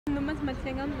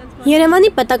Երևանի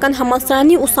պետական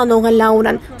համալսարանի ուսանող է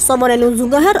Լաուրան, սովորելուն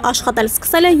զուգահեռ աշխատել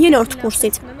սկսել է 3-րդ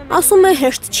կուրսից։ Ասում է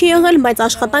հեշտ չի եղել, բայց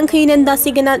աշխատանքը իրեն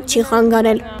դասի գնա չի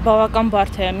խանգարել։ Բավական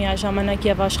բարդ է միաժամանակ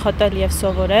եւ աշխատել եւ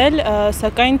սովորել,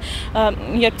 սակայն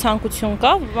երբ ցանկություն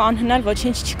կա, անհնար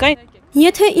ոչինչ չկա։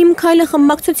 Եթե իմ քայլը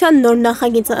խմբակցության նոր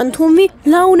նախագիծը ընդունվի,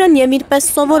 Լաուրան եւ իր պես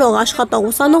սովորող աշխատող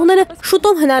ուսանողները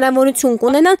շուտով հնարավորություն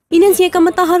կունենան իրենց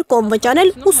եկամտահարկով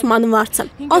վճարել ուսման վարձը։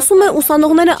 Ասում է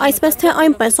ուսանողները այսպես թե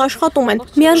այնպես աշխատում են,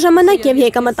 միաժամանակ եւ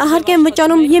եկամտահարկ են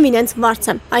վճարում եւ իրենց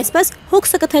վարձը, այսպես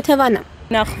հոգսը կթեթևանա։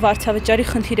 Նախ վարձավճարի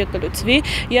խնդիրը կլուծվի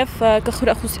եւ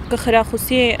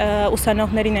կխրախուսի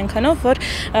ուսանողներին այնքանով, որ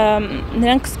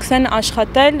նրանք սկսեն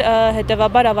աշխատել,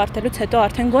 հետեւաբար ավարտելուց հետո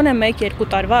արդեն գոնե 1-2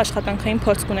 տարվա աշխատանքային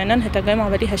փորձ կունենան, հետագայում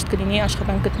ավելի հեշտ կլինի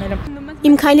աշխատանք գտնելը։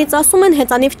 Իմ քայլից ասում են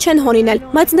հեծանիվ չեն հորինել,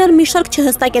 բայց դեռ մի շարք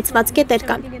չհստակեցված կետեր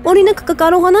կան։ Օրինակ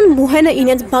կկարողանան բուհենը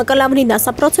իրենց բակալավրի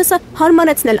դասապրոցեսը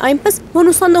հարմարեցնել այնպես,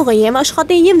 որ ուսանողը եւ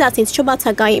աշխատի եւ դասից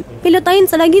չբացակայի։ Պիլոտային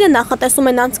ծրագիրը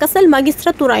նախատեսում են անցկացնել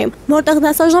մագիստրատուրայում, որտեղ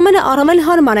դասաժամերը առավել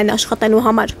հարմար են աշխատելու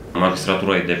համար։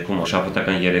 Մագիստրատուրայի դեպքում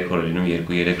շաբաթական 3 օր լինում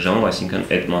 2-3 ժամով, այսինքն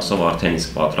այդ մասով արդեն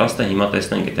իսկ պատրաստ է։ Հիմա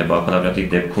տեսնենք, եթե բակալավրիատի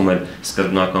դեպքում էլ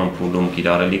սկզբնական փուլում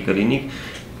կիրառելի կլինի,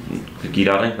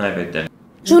 կիրառենք նաև այդտեղ։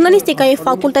 Ժուրնալիստիկայի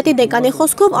ֆակուլտետի դեկանի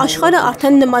խոսքով աշխարհը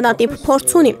արդեն նմանատիպ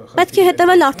փորձ ունի։ Պետք է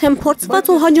հետևել արդեն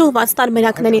փորձված ու հաջողված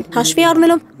տարբերակներին, հաշվի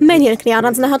առնելով մեր երկրի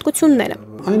առանձնահատկությունները։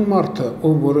 Այն մարդը,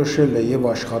 ով որոշել է եւ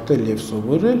աշխատել եւ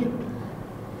սովորել,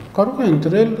 կարող է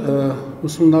ընտրել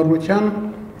ուսումնառության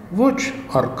ոչ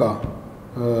արկա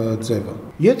ձևը։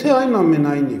 Եթե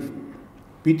այնուամենայնիվ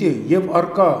պիտի եւ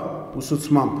արկա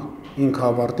ուսուցմամբ ինքը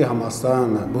ավարտի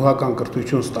համալսարանը, բուհական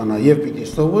կրթություն ստանա եւ պիտի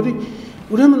սովորի,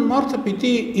 ուրեմն մարդը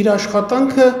պիտի իր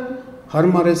աշխատանքը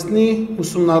հարմարեցնի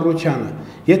ուսումնառությանը։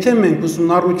 Եթե մենք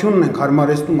ուսումնառությունն ենք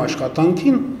հարմարեցնում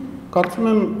աշխատանքին, կարծում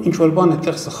եմ ինչ-որ բան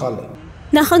այդտեղ սխալ է։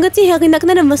 Նախագծի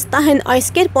հեղինակները վստահ են այս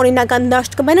կերպ օրինական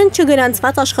դաշտ կբերեն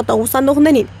չգրանցված աշխատող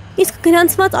ուսանողներին։ Իսկ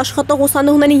գրանցված աշխատող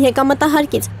ուսանողների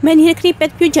եկամտահարկից մեր երկրի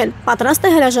պետբյուջեն պատրաստ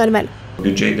է հրաժարվել։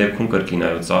 Բյուջեի դեպքում կրկին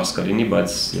այո ծախս կլինի,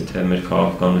 բայց եթե մեր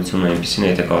քաղաքականությունը այնպեսին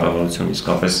է, եթե կառավարությունը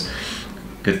իսկապես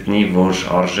գտնի, որ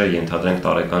արժե ենթադրենք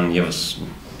տարեկան եւս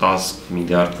 10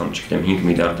 միլիարդ կամ չգիտեմ 5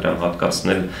 միլիարդ դրամ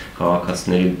հատկացնել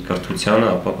քաղաքացիների կրթությանը,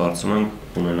 ապա կարծում եմ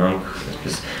ունենանք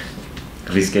այսպես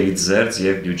ռիսկերից զերծ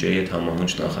եւ բյուջեի հետ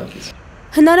համահունչ նախագիծ։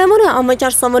 Հնարավոր է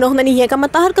անվճար սովորողների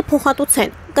եկամտահարկը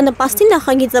փոխհատուցեն, կնպաստի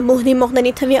նախագիծը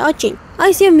բուհրիմողների թվի աճին։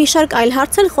 Այս եւ մի շարք այլ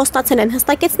հարցեր խոստացել են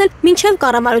հստակեցնել մինչեւ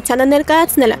կառավարությանը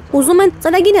ներկայացնելը։ Ուզում են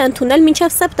ծրագիրը ընդունել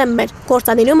մինչեւ սեպտեմբեր,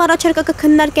 գործադիրում առաջարկը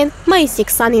կքննարկեն մայիսի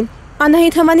 20-ին։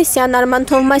 Անահիտ Հովհաննիսյան, Արման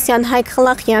Թովմասյան, Հայկ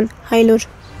Խլախյան, Հայլուր։